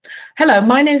Hello,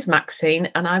 my name is Maxine,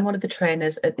 and I'm one of the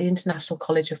trainers at the International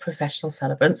College of Professional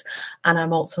Celebrants, and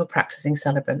I'm also a practicing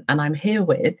celebrant. And I'm here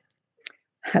with.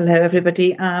 Hello,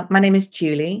 everybody. My name is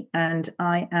Julie, and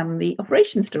I am the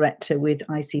Operations Director with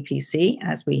ICPC,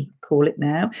 as we call it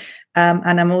now.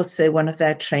 And I'm also one of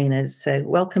their trainers. So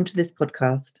welcome to this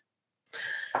podcast.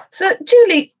 So,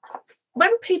 Julie,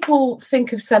 when people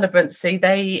think of Celebrancy,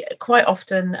 they quite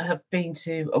often have been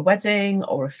to a wedding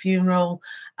or a funeral,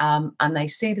 and they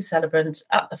see the celebrant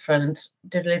at the front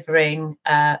delivering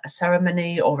a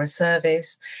ceremony or a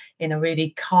service in a really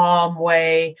calm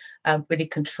way, really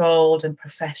controlled and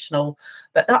professional.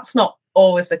 But that's not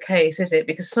always the case, is it?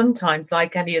 Because sometimes,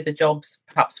 like any of the jobs,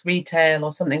 perhaps retail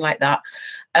or something like that,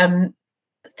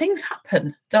 things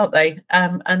happen, don't they?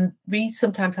 And we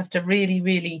sometimes have to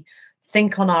really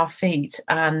think on our feet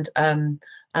and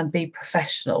be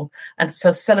professional. And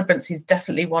so Celebrancy is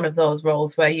definitely one of those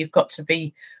roles where you've got to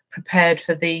be prepared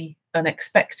for the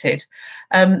unexpected.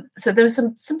 So there are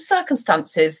some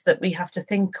circumstances that we have to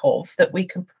think of that we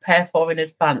can prepare for in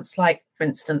advance, like, for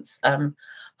instance,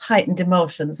 heightened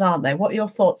emotions, aren't they? What are your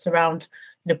thoughts around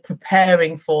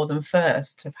preparing for them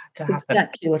first to happen?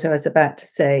 Exactly what I was about to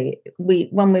say.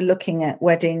 When we're looking at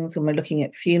weddings, when we're looking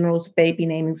at funerals, baby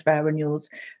namings, vow renewals,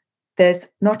 there's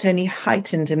not only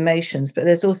heightened emotions, but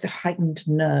there's also heightened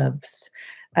nerves.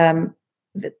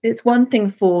 It's one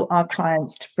thing for our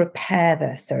clients to prepare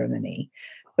their ceremony,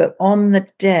 but on the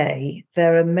day,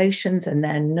 their emotions and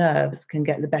their nerves can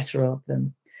get the better of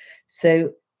them.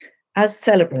 So as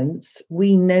celebrants,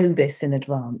 we know this in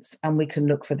advance, and we can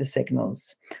look for the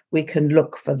signals. We can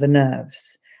look for the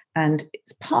nerves. And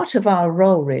it's part of our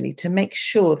role, really, to make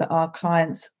sure that our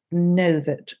clients know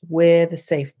that we're the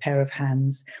safe pair of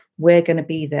hands. We're going to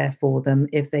be there for them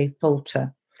if they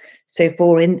falter. So,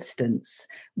 for instance,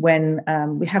 when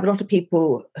we have a lot of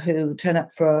people who turn up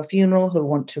for a funeral, who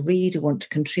want to read, who want to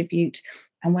contribute,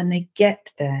 and when they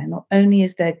get there, not only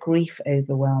is their grief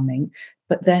overwhelming,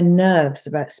 but their nerves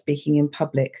about speaking in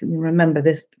public. And remember,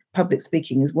 this public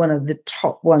speaking is one of the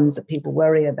top ones that people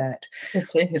worry about.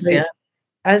 It is, yeah.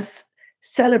 As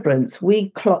celebrants, we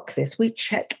clock this, we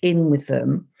check in with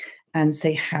them and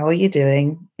say, how are you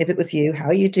doing? If it was you, how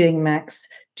are you doing, Max?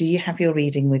 Do you have your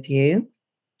reading with you?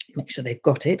 Make sure they've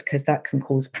got it, because that can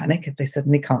cause panic if they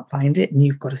suddenly can't find it, and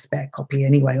you've got a spare copy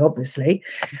anyway, obviously.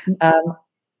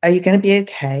 Are you going to be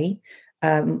okay?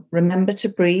 Remember to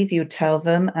breathe, you tell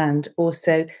them, and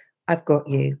also, I've got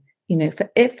you.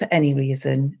 If for any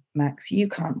reason, Max, you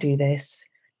can't do this,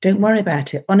 don't worry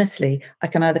about it. Honestly, I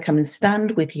can either come and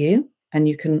stand with you,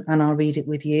 and I'll read it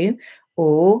with you,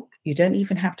 or you don't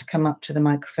even have to come up to the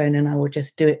microphone, and I will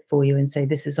just do it for you and say,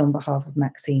 this is on behalf of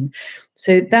Maxine.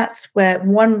 So that's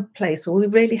one place where we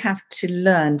really have to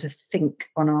learn to think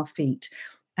on our feet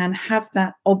and have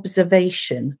that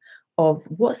observation of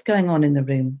what's going on in the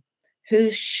room.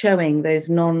 Who's showing those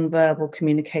non-verbal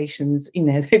communications?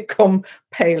 They've gone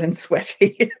pale and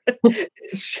sweaty.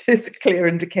 It's a clear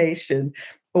indication.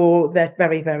 Or they're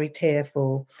very, very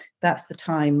tearful. That's the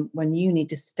time when you need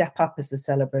to step up as a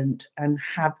celebrant and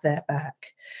have their back.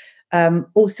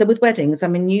 Also with weddings,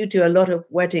 you do a lot of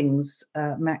weddings,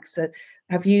 Max.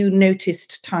 Have you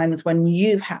noticed times when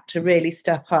you've had to really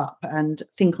step up and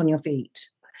think on your feet?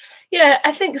 Yeah,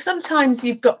 I think sometimes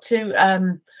you've got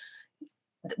to...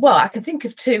 Well, I can think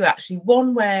of two, actually.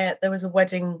 One where there was a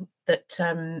wedding that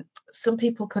some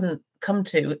people couldn't come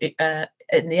to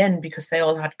in the end because they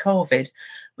all had COVID,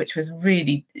 which was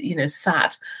really,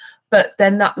 sad. But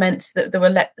then that meant that there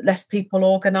were less people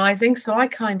organising. So I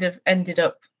kind of ended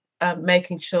up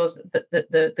making sure that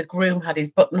the groom had his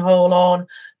buttonhole on.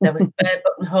 There were spare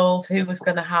buttonholes. Who was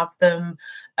going to have them?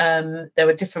 There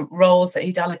were different roles that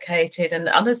he'd allocated. And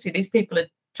honestly, these people had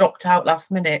dropped out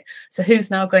last minute, so who's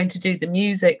now going to do the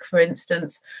music, for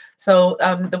instance? So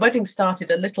the wedding started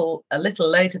a little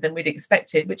later than we'd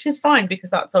expected, which is fine because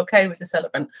that's okay with the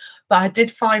celebrant. But I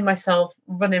did find myself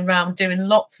running around doing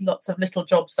lots of little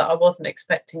jobs that I wasn't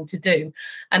expecting to do.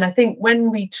 And I think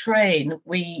when we train,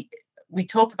 we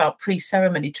talk about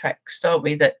pre-ceremony tricks, don't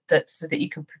we, that so that you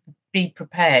can be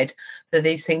prepared for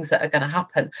these things that are going to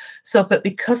happen. So, but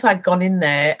because I'd gone in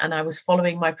there and I was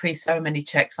following my pre-ceremony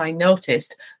checks, I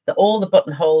noticed that all the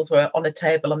buttonholes were on a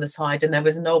table on the side and there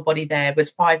was nobody there. It was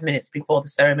 5 minutes before the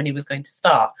ceremony was going to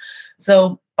start.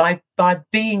 So by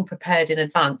being prepared in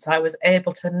advance, I was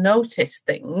able to notice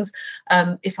things.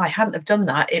 If I hadn't have done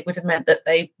that, it would have meant that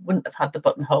they wouldn't have had the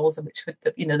buttonholes, which would,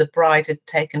 the bride had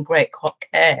taken great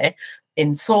care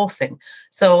in sourcing.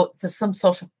 So there's some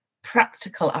sort of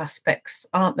practical aspects,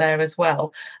 aren't there, as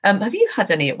well? Have you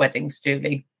had any at weddings,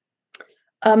 Julie?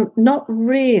 Not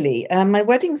really. My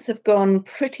weddings have gone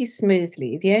pretty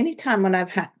smoothly. The only time when I've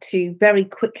had to very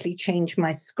quickly change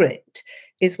my script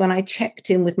is when I checked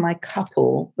in with my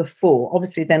couple before.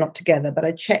 Obviously, they're not together, but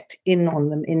I checked in on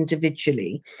them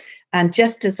individually. And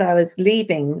just as I was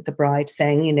leaving the bride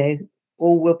saying,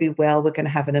 all will be well, we're going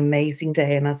to have an amazing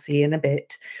day and I'll see you in a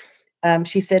bit.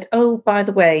 She said, oh, by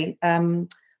the way,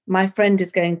 my friend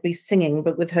is going to be singing,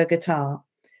 but with her guitar.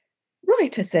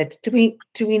 Right, I said, do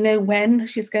we know when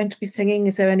she's going to be singing?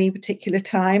 Is there any particular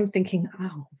time? Thinking,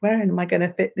 oh, where am I going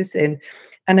to fit this in?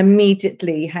 And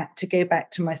immediately had to go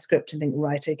back to my script and think,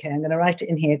 right, okay, I'm going to write it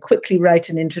in here, quickly write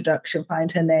an introduction,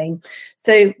 find her name.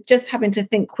 So just having to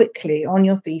think quickly on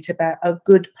your feet about a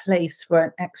good place for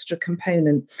an extra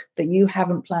component that you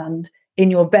haven't planned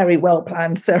in your very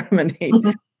well-planned ceremony.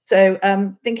 So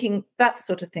thinking that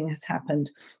sort of thing has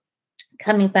happened.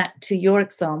 Coming back to your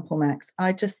example, Max,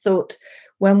 I just thought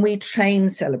when we train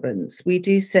celebrants, we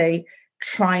do say,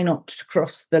 try not to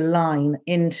cross the line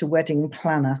into wedding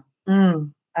planner.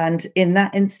 And in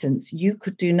that instance, you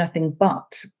could do nothing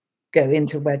but go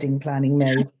into wedding planning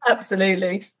mode.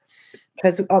 Absolutely.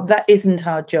 Because that isn't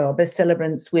our job. As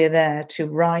celebrants, we're there to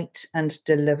write and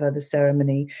deliver the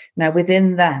ceremony. Now,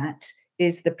 within that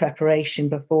is the preparation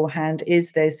beforehand,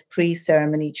 is those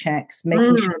pre-ceremony checks,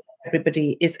 making sure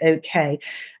everybody is okay.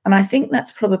 And I think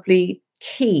that's probably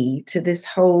key to this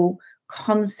whole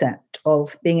concept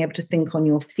of being able to think on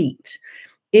your feet.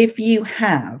 If you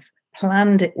have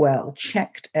planned it well,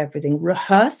 checked everything,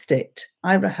 rehearsed it.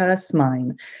 I rehearse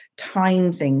mine,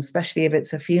 time things, especially if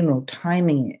it's a funeral,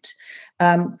 timing it,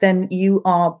 then you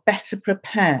are better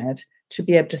prepared to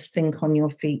be able to think on your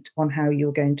feet on how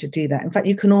you're going to do that. In fact,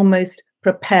 you can almost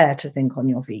prepare to think on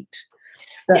your feet.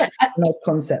 That's an odd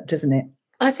concept, isn't it?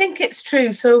 I think it's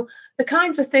true. So the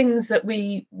kinds of things that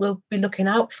we will be looking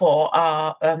out for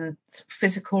are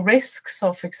physical risks.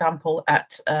 So, for example,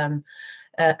 at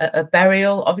a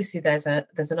burial, obviously there's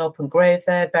an open grave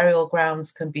there. Burial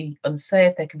grounds can be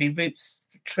unsafe. There can be roots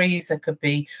for trees. There could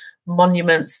be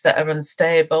monuments that are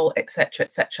unstable, etc.,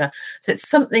 etc. So it's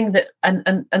something that,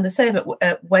 and the same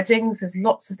at weddings. There's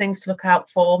lots of things to look out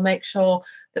for. Make sure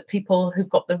that people who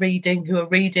are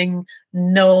reading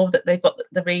know that they've got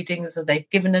the readings, or they've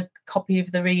given a copy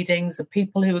of the readings. The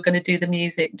people who are going to do the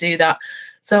music do that.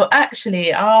 So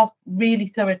actually, our really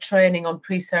thorough training on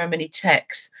pre-ceremony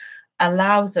checks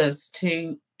allows us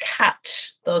to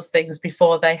catch those things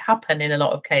before they happen in a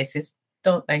lot of cases,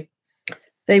 don't they?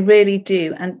 They really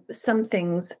do. And some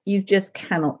things you just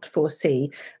cannot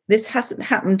foresee. This hasn't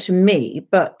happened to me,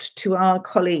 but to our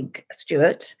colleague,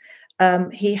 Stuart.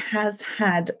 He has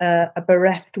had a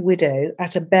bereft widow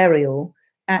at a burial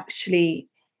actually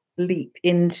leap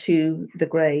into the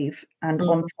grave and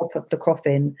on top of the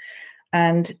coffin.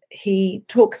 And he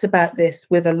talks about this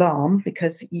with alarm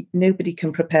because nobody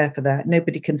can prepare for that.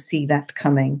 Nobody can see that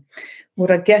coming.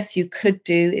 What I guess you could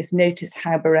do is notice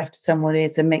how bereft someone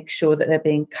is and make sure that they're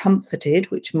being comforted,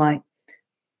 which might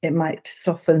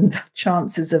soften the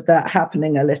chances of that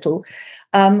happening a little.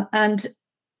 And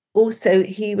also,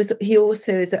 he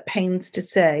also is at pains to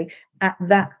say, at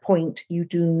that point, you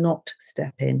do not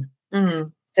step in.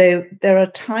 So there are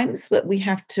times that we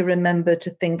have to remember to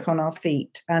think on our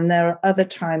feet. And there are other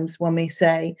times when we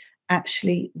say,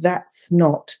 actually, that's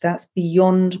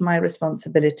beyond my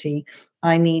responsibility.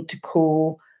 I need to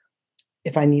call,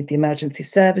 if I need the emergency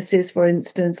services, for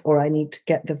instance, or I need to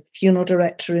get the funeral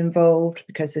director involved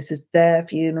because this is their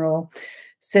funeral.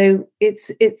 So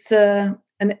it's a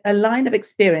line of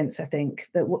experience, I think,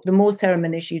 that the more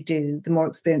ceremonies you do, the more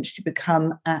experienced you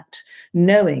become at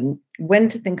knowing when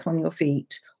to think on your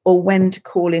feet or when to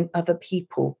call in other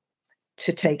people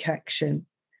to take action.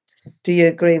 Do you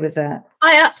agree with that?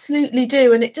 I absolutely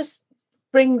do. And it just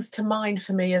brings to mind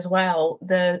for me as well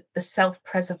the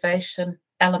self-preservation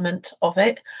element of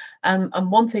it. And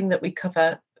one thing that we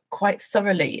cover quite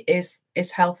thoroughly is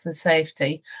health and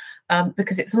safety.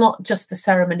 Because it's not just the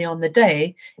ceremony on the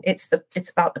day, it's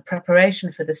about the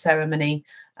preparation for the ceremony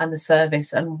and the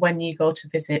service, and when you go to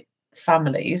visit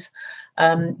families.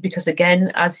 Because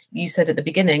again, as you said at the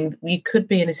beginning, you could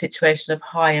be in a situation of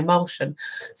high emotion.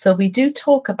 So we do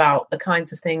talk about the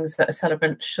kinds of things that a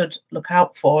celebrant should look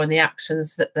out for and the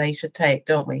actions that they should take,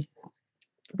 don't we?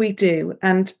 We do.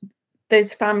 And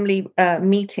those family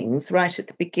meetings right at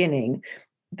the beginning,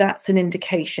 that's an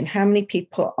indication. How many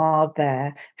people are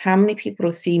there? How many people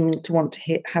are seeming to want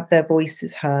to have their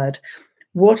voices heard?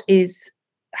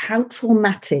 How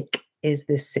traumatic is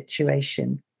this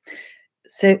situation?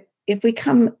 So if we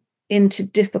come into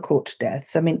difficult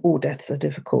deaths, I mean, all deaths are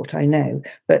difficult, I know,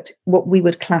 but what we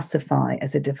would classify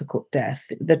as a difficult death,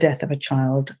 the death of a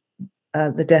child,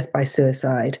 the death by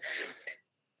suicide,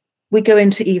 we go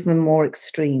into even more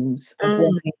extremes of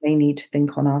when we may need to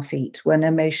think on our feet, when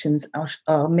emotions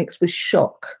are mixed with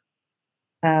shock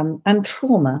and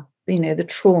trauma, the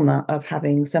trauma of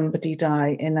having somebody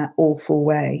die in that awful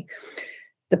way.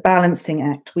 The balancing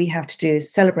act we have to do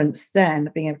as celebrants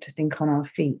then, being able to think on our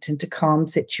feet and to calm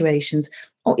situations,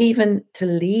 or even to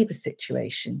leave a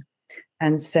situation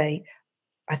and say,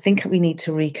 I think we need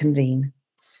to reconvene.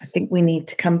 I think we need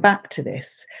to come back to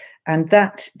this. And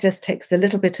that just takes a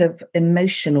little bit of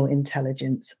emotional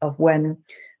intelligence of when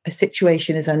a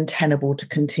situation is untenable to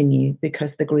continue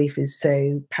because the grief is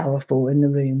so powerful in the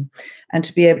room. And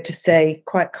to be able to say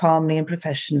quite calmly and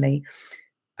professionally,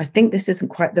 I think this isn't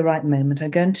quite the right moment. I'm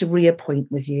going to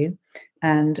reappoint with you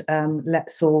and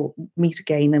let's all meet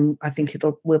again. And I think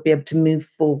we'll be able to move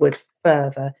forward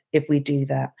further if we do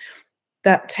that.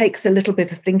 That takes a little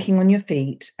bit of thinking on your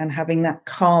feet and having that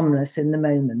calmness in the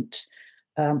moment.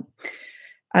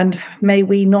 And may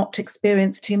we not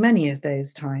experience too many of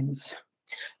those times.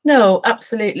 No,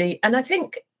 absolutely. And I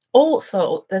think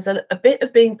also there's a bit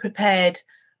of being prepared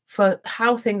for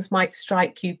how things might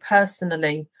strike you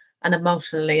personally and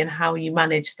emotionally and how you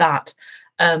manage that.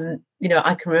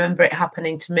 I can remember it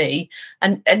happening to me,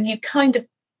 and you kind of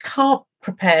can't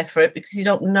prepare for it because you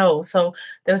don't know. So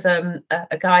there was a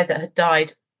guy that had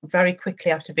died very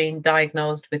quickly after being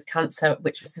diagnosed with cancer,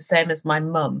 which was the same as my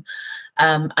mum.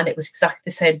 And it was exactly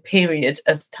the same period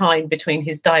of time between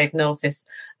his diagnosis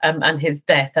and his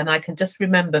death. And I can just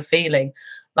remember feeling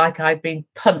like I'd been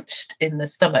punched in the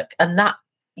stomach. And that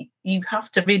you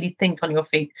have to really think on your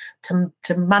feet to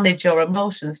manage your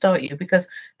emotions, don't you? Because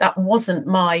that wasn't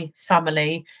my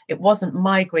family. It wasn't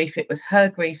my grief. It was her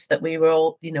grief that we were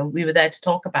all, we were there to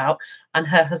talk about, and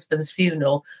her husband's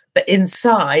funeral. But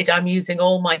inside, I'm using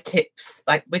all my tips,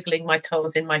 like wiggling my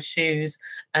toes in my shoes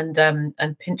and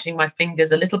pinching my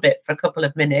fingers a little bit for a couple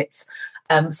of minutes.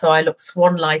 So I looked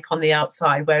swan-like on the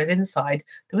outside, whereas inside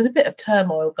there was a bit of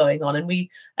turmoil going on. And we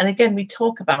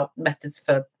talk about methods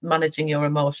for managing your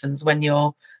emotions when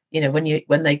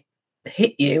when they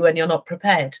hit you and you're not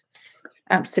prepared.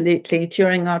 Absolutely.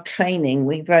 During our training,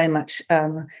 we very much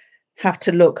have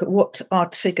to look at what our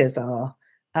triggers are.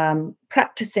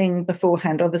 Practicing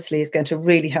beforehand obviously is going to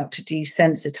really help to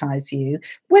desensitize you,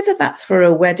 whether that's for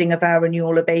a wedding, a vow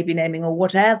renewal, a baby naming, or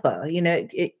whatever.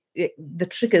 The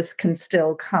triggers can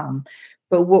still come.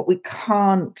 But what we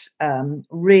can't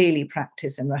really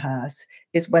practice and rehearse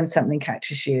is when something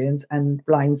catches you and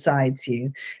blindsides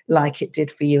you, like it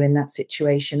did for you in that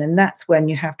situation. And that's when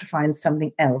you have to find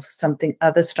something else,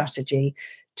 other strategy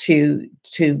to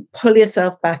pull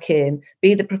yourself back in,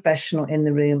 be the professional in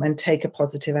the room and take a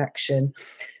positive action.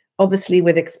 Obviously,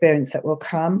 with experience that will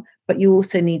come, but you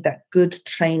also need that good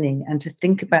training and to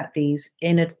think about these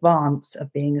in advance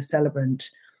of being a celebrant.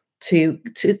 To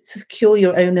secure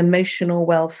your own emotional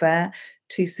welfare,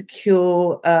 to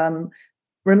secure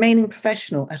remaining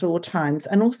professional at all times.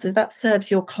 And also that serves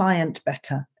your client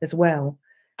better as well.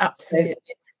 Absolutely.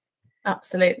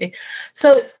 Absolutely.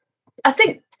 So I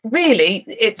think really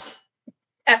it's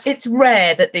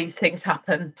rare that these things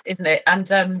happen, isn't it?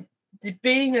 And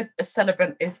being a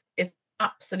celebrant is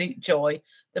absolute joy.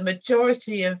 The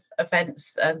majority of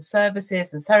events and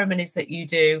services and ceremonies that you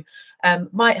do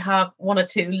might have one or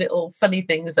two little funny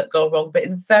things that go wrong, but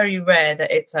it's very rare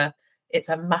that it's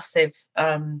a massive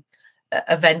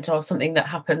event or something that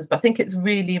happens. But I think it's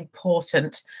really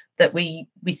important that we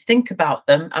think about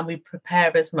them and we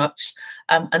prepare as much.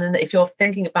 And then if you're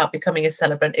thinking about becoming a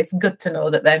celebrant, it's good to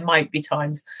know that there might be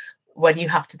times when you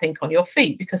have to think on your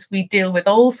feet, because we deal with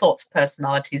all sorts of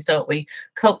personalities, don't we?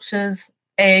 Cultures,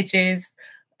 ages,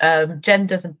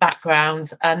 genders and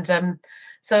backgrounds. And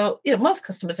so, most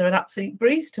customers are an absolute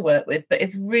breeze to work with, but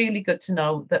it's really good to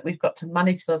know that we've got to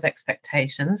manage those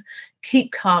expectations,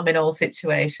 keep calm in all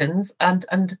situations,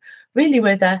 and really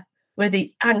we're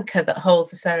the anchor that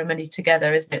holds the ceremony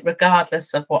together, isn't it?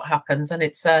 Regardless of what happens. And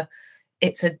it's a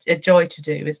joy to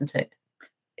do, isn't it?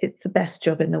 It's the best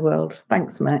job in the world.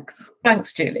 Thanks, Max.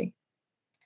 Thanks, Julie.